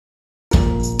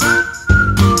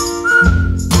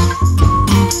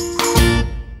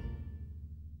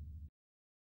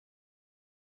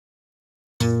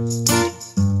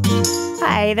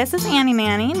Hi, this is Annie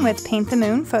Manning with Paint the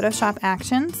Moon Photoshop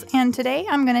Actions, and today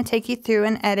I'm going to take you through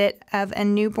an edit of a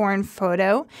newborn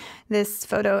photo. This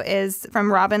photo is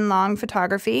from Robin Long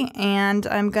Photography, and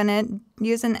I'm going to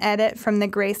use an edit from the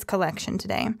Grace collection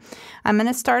today. I'm going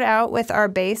to start out with our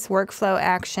base workflow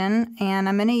action, and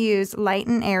I'm going to use Light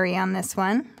and Airy on this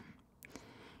one.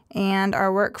 And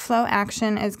our workflow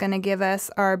action is going to give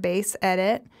us our base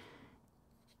edit.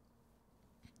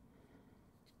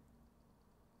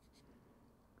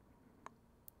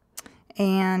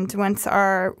 And once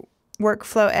our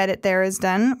workflow edit there is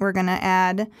done, we're going to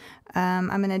add, I'm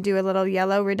going to do a little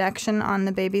yellow reduction on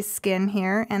the baby's skin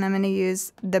here, and I'm going to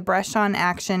use the Brush On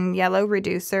Action Yellow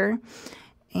Reducer.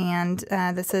 And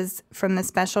this is from the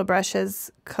Special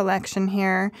Brushes collection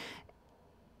here.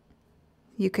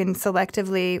 You can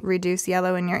selectively reduce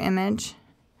yellow in your image.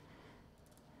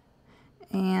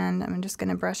 And I'm just going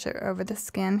to brush it over the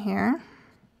skin here.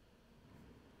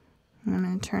 I'm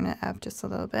going to turn it up just a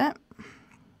little bit.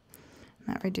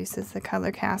 That reduces the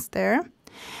color cast there.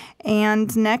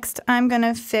 And next I'm going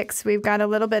to fix, we've got a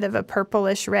little bit of a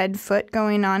purplish red foot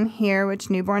going on here, which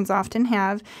newborns often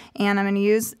have. And I'm going to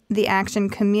use the action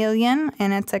Chameleon,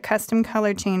 and it's a custom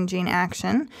color changing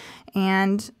action.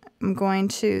 And I'm going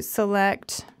to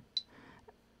select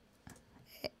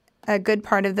a good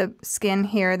part of the skin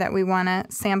here that we want to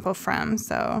sample from.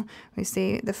 So we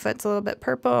see the foot's a little bit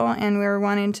purple, and we're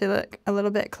wanting to look a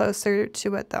little bit closer to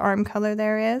what the arm color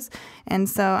there is. And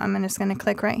so I'm just going to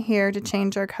click right here to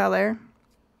change our color.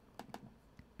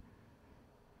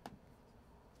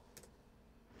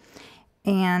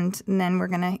 And then we're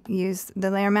going to use the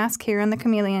layer mask here on the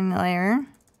Chameleon layer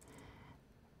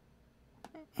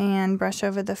and brush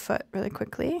over the foot really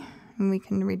quickly. And we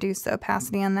can reduce the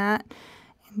opacity on that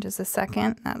in just a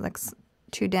second. That looks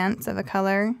too dense of a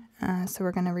color, so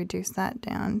we're going to reduce that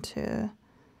down to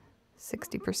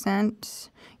 60%.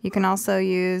 You can also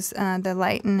use the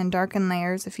lighten and darken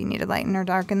layers if you need to lighten or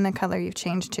darken the color you've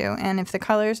changed to. And if the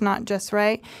color is not just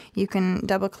right, you can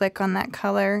double click on that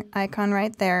color icon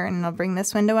right there, and it'll bring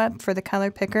this window up for the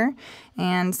color picker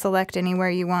and select anywhere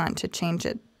you want to change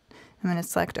it. I'm going to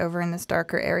select over in this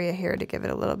darker area here to give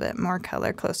it a little bit more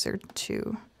color closer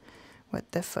to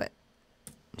what the foot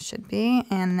should be.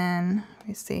 And then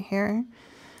we see here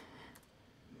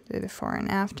the before and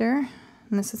after,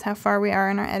 and this is how far we are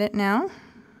in our edit now,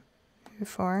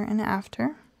 before and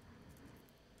after.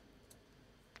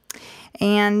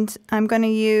 And I'm going to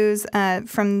use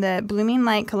from the Blooming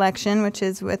Light collection, which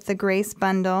is with the Grace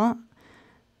bundle,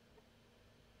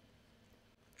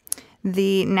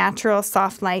 the Natural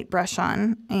Soft Light Brush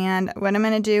On. And what I'm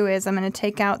going to do is I'm going to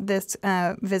take out this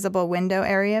visible window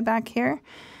area back here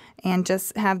and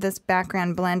just have this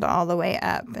background blend all the way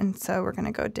up. And so we're going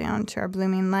to go down to our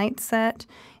Blooming Light set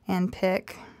and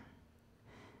pick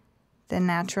the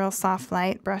Natural Soft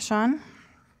Light Brush On.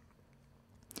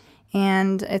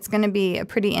 And it's going to be a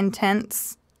pretty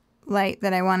intense light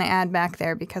that I want to add back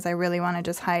there because I really want to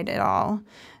just hide it all.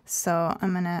 So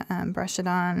I'm going to brush it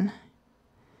on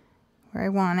where I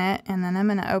want it, and then I'm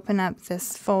going to open up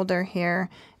this folder here,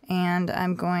 and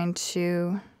I'm going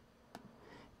to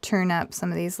turn up some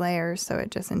of these layers so it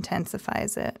just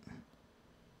intensifies it.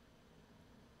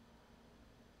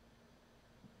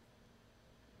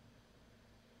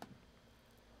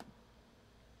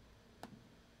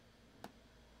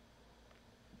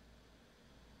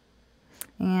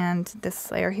 And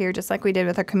this layer here, just like we did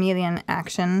with our Chameleon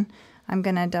action, I'm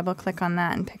going to double click on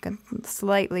that and pick a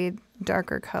slightly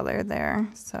darker color there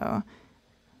so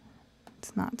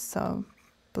it's not so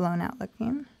blown out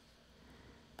looking.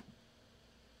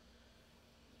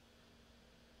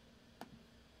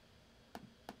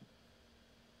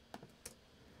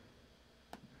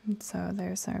 And so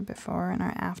there's our before and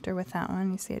our after with that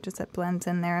one. You see it blends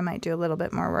in there. I might do a little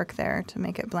bit more work there to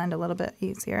make it blend a little bit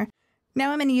easier.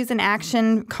 Now I'm going to use an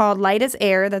action called Light as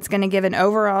Air that's going to give an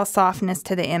overall softness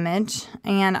to the image.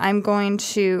 And I'm going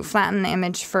to flatten the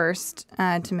image first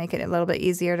to make it a little bit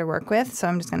easier to work with. So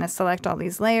I'm just going to select all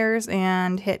these layers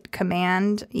and hit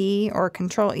Command E or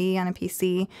Control E on a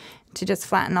PC to just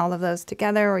flatten all of those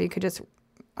together. Or you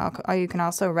can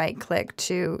also right click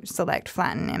to select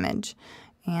Flatten Image.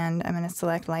 And I'm going to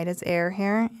select Light as Air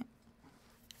here.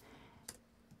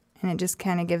 And it just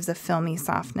kind of gives a filmy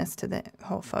softness to the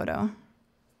whole photo.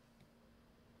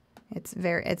 It's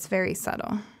very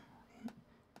subtle.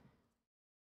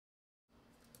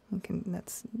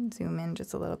 Let's zoom in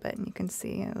just a little bit, and you can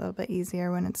see a little bit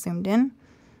easier when it's zoomed in,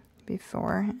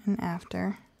 before and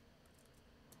after.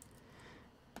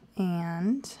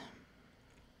 And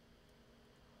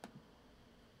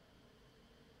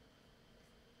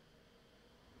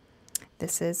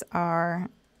this is our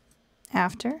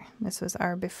after. This was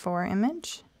our before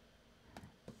image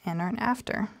and our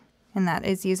after. And that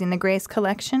is using the Grace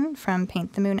collection from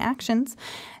Paint the Moon Actions.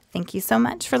 Thank you so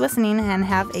much for listening and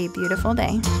have a beautiful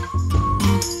day.